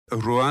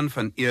Ruaan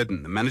van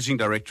Eeden, the Managing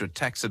Director at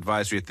Tax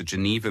Advisory at the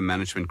Geneva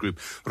Management Group.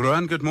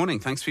 Ruaan, good morning.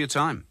 Thanks for your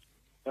time.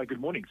 Good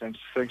morning. Thanks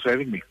for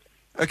having me.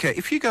 Okay,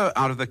 if you go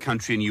out of the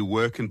country and you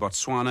work in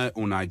Botswana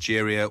or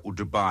Nigeria or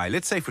Dubai,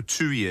 let's say for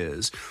 2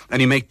 years,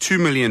 and you make 2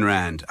 million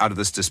rand out of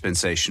this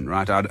dispensation,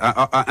 right,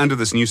 under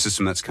this new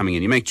system that's coming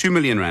in, you make 2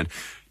 million rand,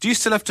 do you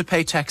still have to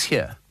pay tax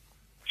here?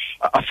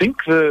 I think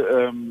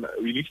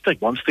we need to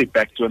take one step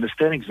back to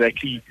understand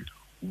exactly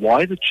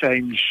why the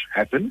change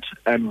happened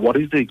and what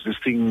is the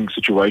existing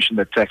situation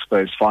that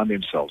taxpayers find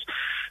themselves.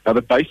 Now,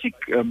 the basic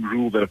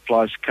rule that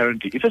applies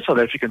currently, if a South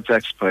African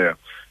taxpayer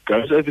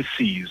goes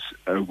overseas,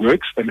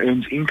 works and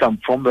earns income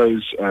from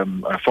those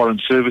foreign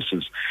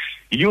services,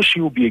 he or she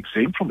will be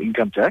exempt from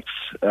income tax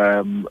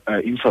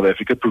in South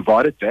Africa,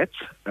 provided that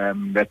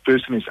that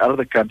person is out of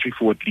the country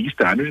for at least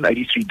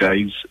 183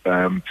 days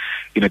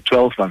in a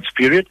 12-month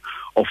period,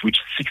 of which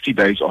 60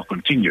 days are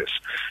continuous.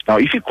 Now,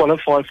 if you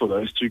qualify for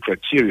those two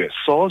criteria,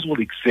 SARS will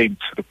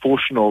exempt the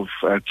portion of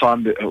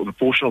the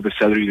portion of the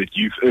salary that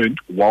you've earned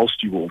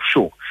whilst you were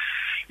offshore.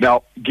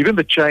 Now, given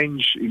the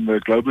change in the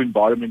global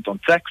environment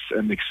on tax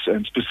and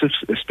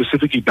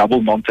specifically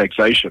double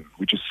non-taxation,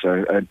 which is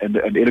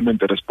an element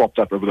that has popped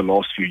up over the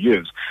last few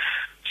years,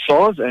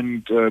 SARS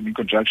and in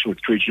conjunction with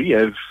Treasury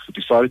have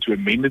decided to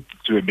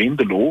amend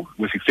the law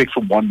with effect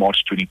from 1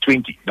 March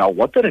 2020. Now,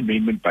 what that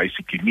amendment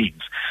basically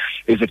means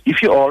is that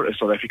if you are a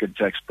South African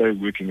taxpayer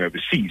working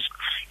overseas,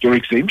 your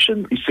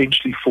exemption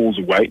essentially falls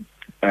away,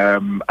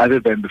 other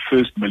than the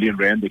first million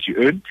rand that you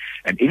earn,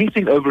 and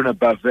anything over and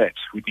above that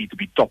would need to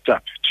be topped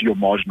up to your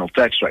marginal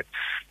tax rate.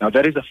 Now,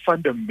 that is a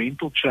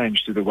fundamental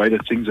change to the way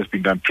that things have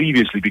been done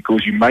previously,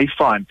 because you may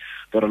find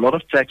that a lot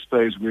of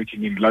taxpayers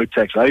working in low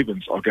tax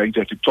havens are going to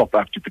have to top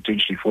up to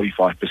potentially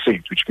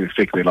 45%, which could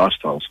affect their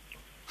lifestyles.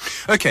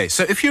 Okay,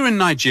 so if you're in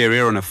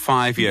Nigeria on a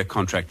 5-year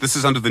contract, this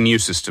is under the new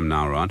system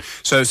now, Ruaan.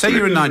 So say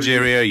you're in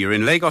Nigeria, you're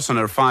in Lagos on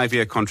a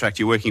 5-year contract,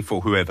 you're working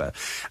for whoever.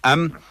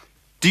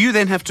 Do you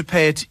then have to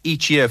pay it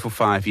each year for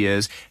 5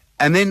 years?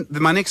 And then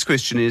my next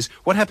question is,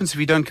 what happens if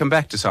you don't come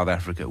back to South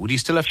Africa? Would you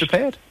still have to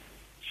pay it?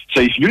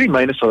 So if you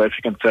remain a South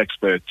African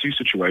taxpayer, two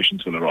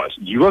situations will arise.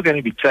 You are going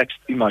to be taxed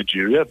in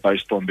Nigeria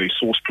based on their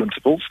source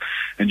principles,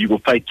 and you will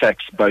pay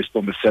tax based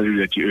on the salary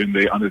that you earn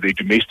there under their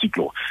domestic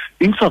law.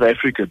 In South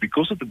Africa,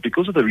 because of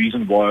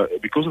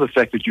the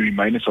fact that you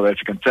remain a South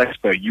African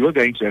taxpayer, you are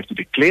going to have to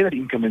declare that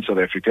income in South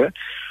Africa,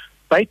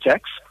 pay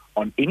tax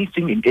on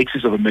anything in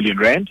excess of 1 million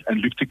rand, and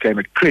look to claim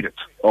a credit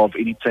of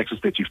any taxes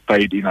that you've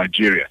paid in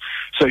Nigeria.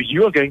 So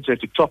you are going to have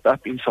to top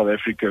up in South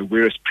Africa,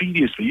 whereas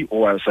previously,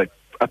 or I would say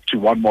up to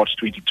 1 March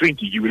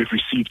 2020, you would have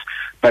received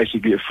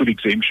basically a full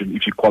exemption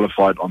if you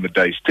qualified on the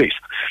day's test.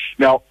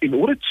 Now, in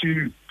order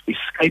to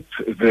escape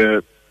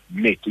the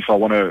net, if I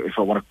want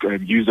to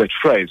use that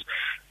phrase,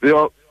 there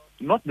are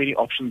not many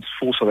options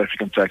for South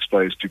African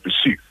taxpayers to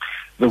pursue.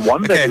 The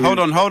one okay, hold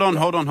on.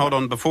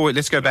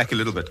 Let's go back a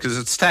little bit, because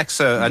it's tax.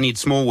 I need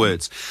small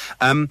words.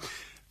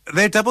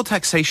 They're double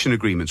taxation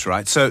agreements,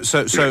 right? So,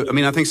 I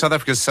mean, I think South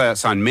Africa's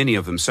signed many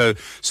of them. So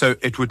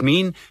it would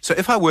mean, so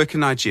if I work in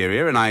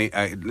Nigeria and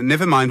I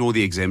never mind all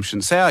the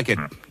exemptions, say I get,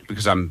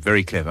 because I'm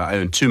very clever, I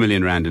earn 2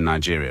 million rand in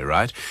Nigeria,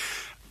 right?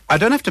 I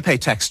don't have to pay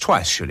tax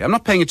twice, surely. I'm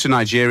not paying it to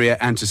Nigeria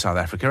and to South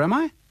Africa, am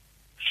I?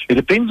 It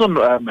depends on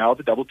how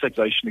the double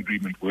taxation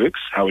agreement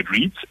works, how it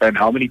reads, and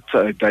how many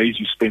days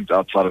you spent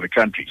outside of the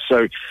country.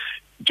 So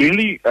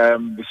generally,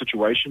 the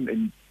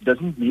situation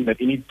doesn't mean that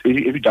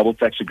every double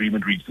tax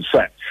agreement reads the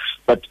same.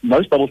 But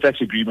most double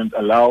tax agreement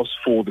allows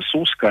for the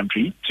source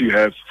country to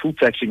have full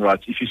taxing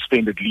rights if you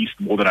spend at least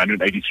more than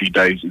 183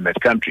 days in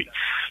that country.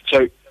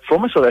 So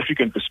from a South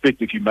African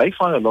perspective, you may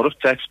find a lot of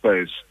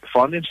taxpayers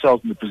find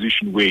themselves in a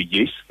position where,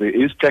 yes, there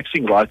is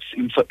taxing rights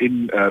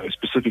in a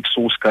specific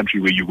source country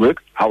where you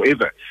work.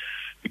 However,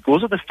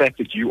 because of the fact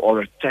that you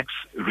are a tax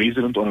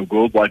resident on a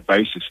worldwide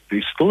basis,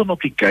 there's still an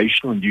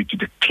obligation on you to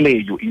declare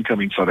your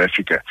income in South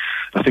Africa.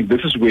 I think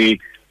this is where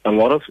a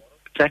lot of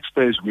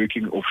taxpayers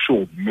working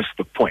offshore miss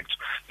the point.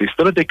 There's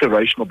still a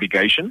declaration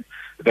obligation.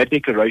 That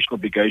declaration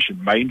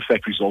obligation may in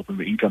fact result in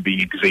the income being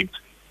exempt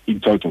in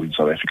total in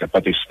South Africa,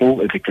 but there's still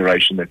a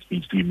declaration that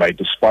needs to be made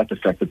despite the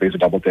fact that there's a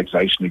double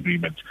taxation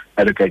agreement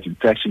allocating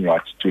taxing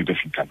rights to a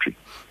different country.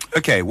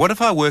 Okay, what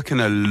if I work in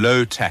a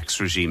low tax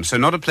regime? So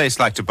not a place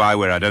like Dubai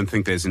where I don't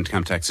think there's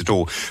income tax at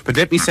all, but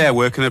let me say I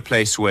work in a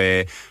place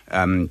where,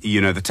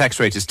 the tax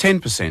rate is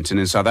 10%, and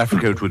in South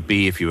Africa it would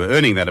be, if you were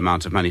earning that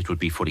amount of money, it would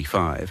be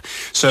 45.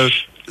 So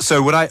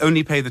would I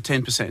only pay the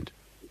 10%?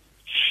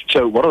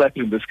 So what will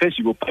happen in this case?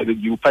 You will pay the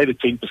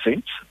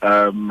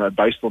 10%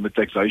 based on the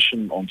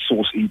taxation on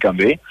source income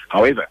there.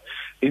 However,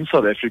 in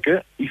South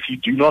Africa, if you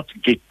do not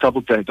get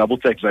double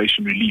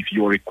taxation relief,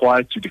 you are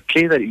required to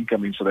declare that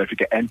income in South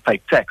Africa and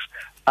pay tax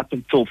up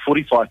until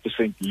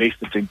 45% less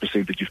than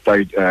 10% that you've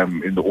paid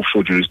in the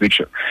offshore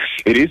jurisdiction.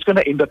 It is going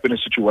to end up in a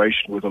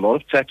situation with a lot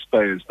of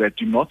taxpayers that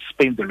do not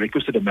spend the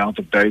requisite amount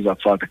of days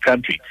outside the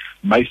country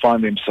may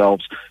find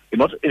themselves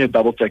not in a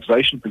double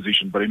taxation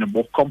position, but in a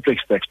more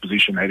complex tax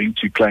position, having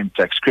to claim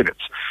tax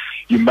credits.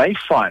 You may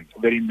find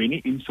that in many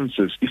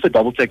instances, if the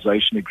double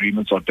taxation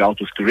agreements are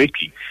dealt with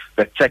correctly,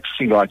 that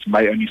taxing rights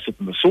may only sit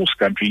in the source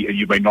country and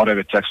you may not have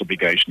a tax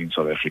obligation in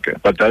South Africa.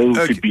 But those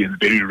could be in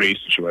very rare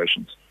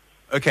situations.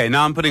 Okay,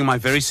 now I'm putting my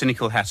very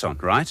cynical hat on,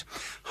 right?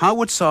 How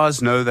would SARS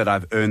know that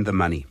I've earned the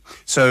money?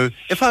 So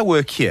if I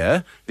work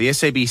here, the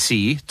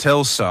SABC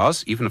tells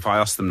SARS, even if I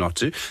ask them not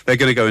to, they're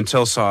going to go and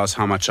tell SARS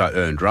how much I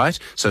earned, right?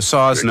 So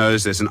SARS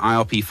knows there's an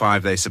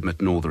IRP5 they submit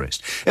and all the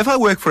rest. If I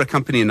work for a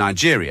company in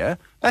Nigeria,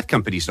 that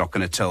company's not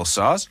going to tell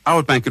SARS. I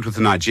would bank it with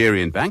the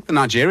Nigerian bank. The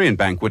Nigerian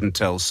bank wouldn't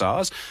tell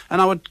SARS,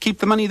 and I would keep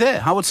the money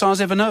there. How would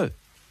SARS ever know?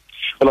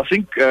 Well, I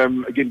think,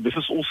 again, this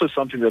is also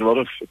something that a lot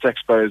of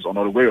taxpayers are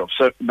not aware of.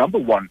 So, number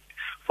one,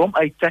 from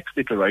a tax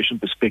declaration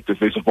perspective,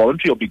 there's a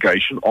voluntary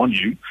obligation on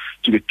you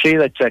to declare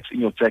that tax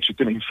in your tax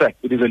return. In fact,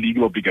 it is a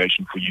legal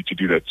obligation for you to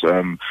do that,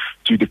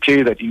 to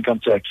declare that income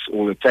tax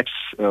or the tax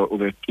or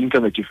the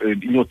income that you've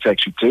earned in your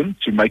tax return,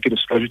 to make a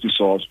disclosure to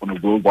SARS on a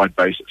worldwide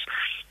basis.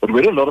 But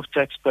where a lot of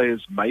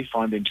taxpayers may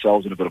find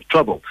themselves in a bit of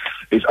trouble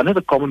is under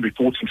the Common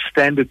Reporting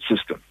Standard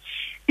system.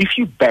 If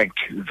you bank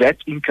that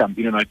income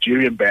in a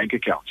Nigerian bank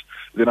account,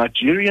 the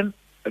Nigerian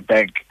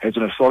bank has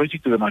an authority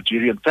to the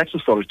Nigerian tax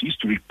authorities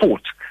to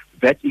report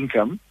that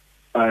income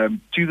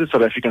to the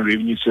South African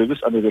Revenue Service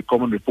under the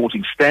Common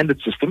Reporting Standard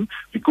system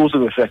because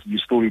of the fact that you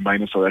still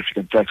remain a South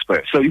African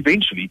taxpayer. So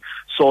eventually,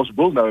 SARS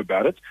will know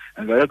about it,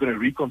 and they are going to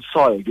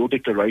reconcile your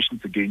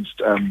declarations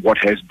against what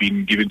has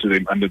been given to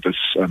them under this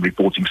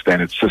reporting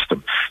standard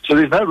system. So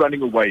there's no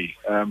running away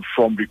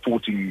from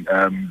reporting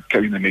in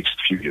the next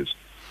few years.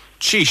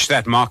 Sheesh,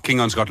 that Mark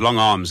Kingon's got long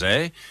arms,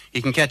 eh?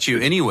 He can catch you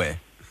anywhere.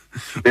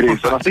 It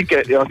is, and I think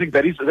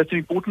that's an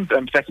important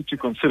factor to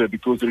consider,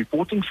 because the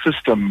reporting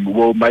system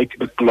will make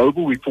a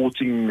global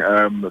reporting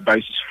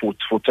basis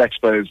for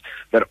taxpayers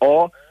that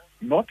are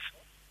not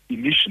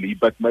initially,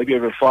 but maybe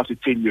over a 5 to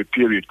 10 year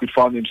period, could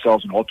find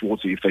themselves in hot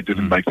water if they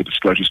didn't make the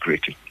disclosures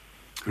correctly.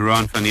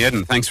 Ruaan van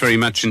Eeden, thanks very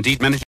much indeed, Manager.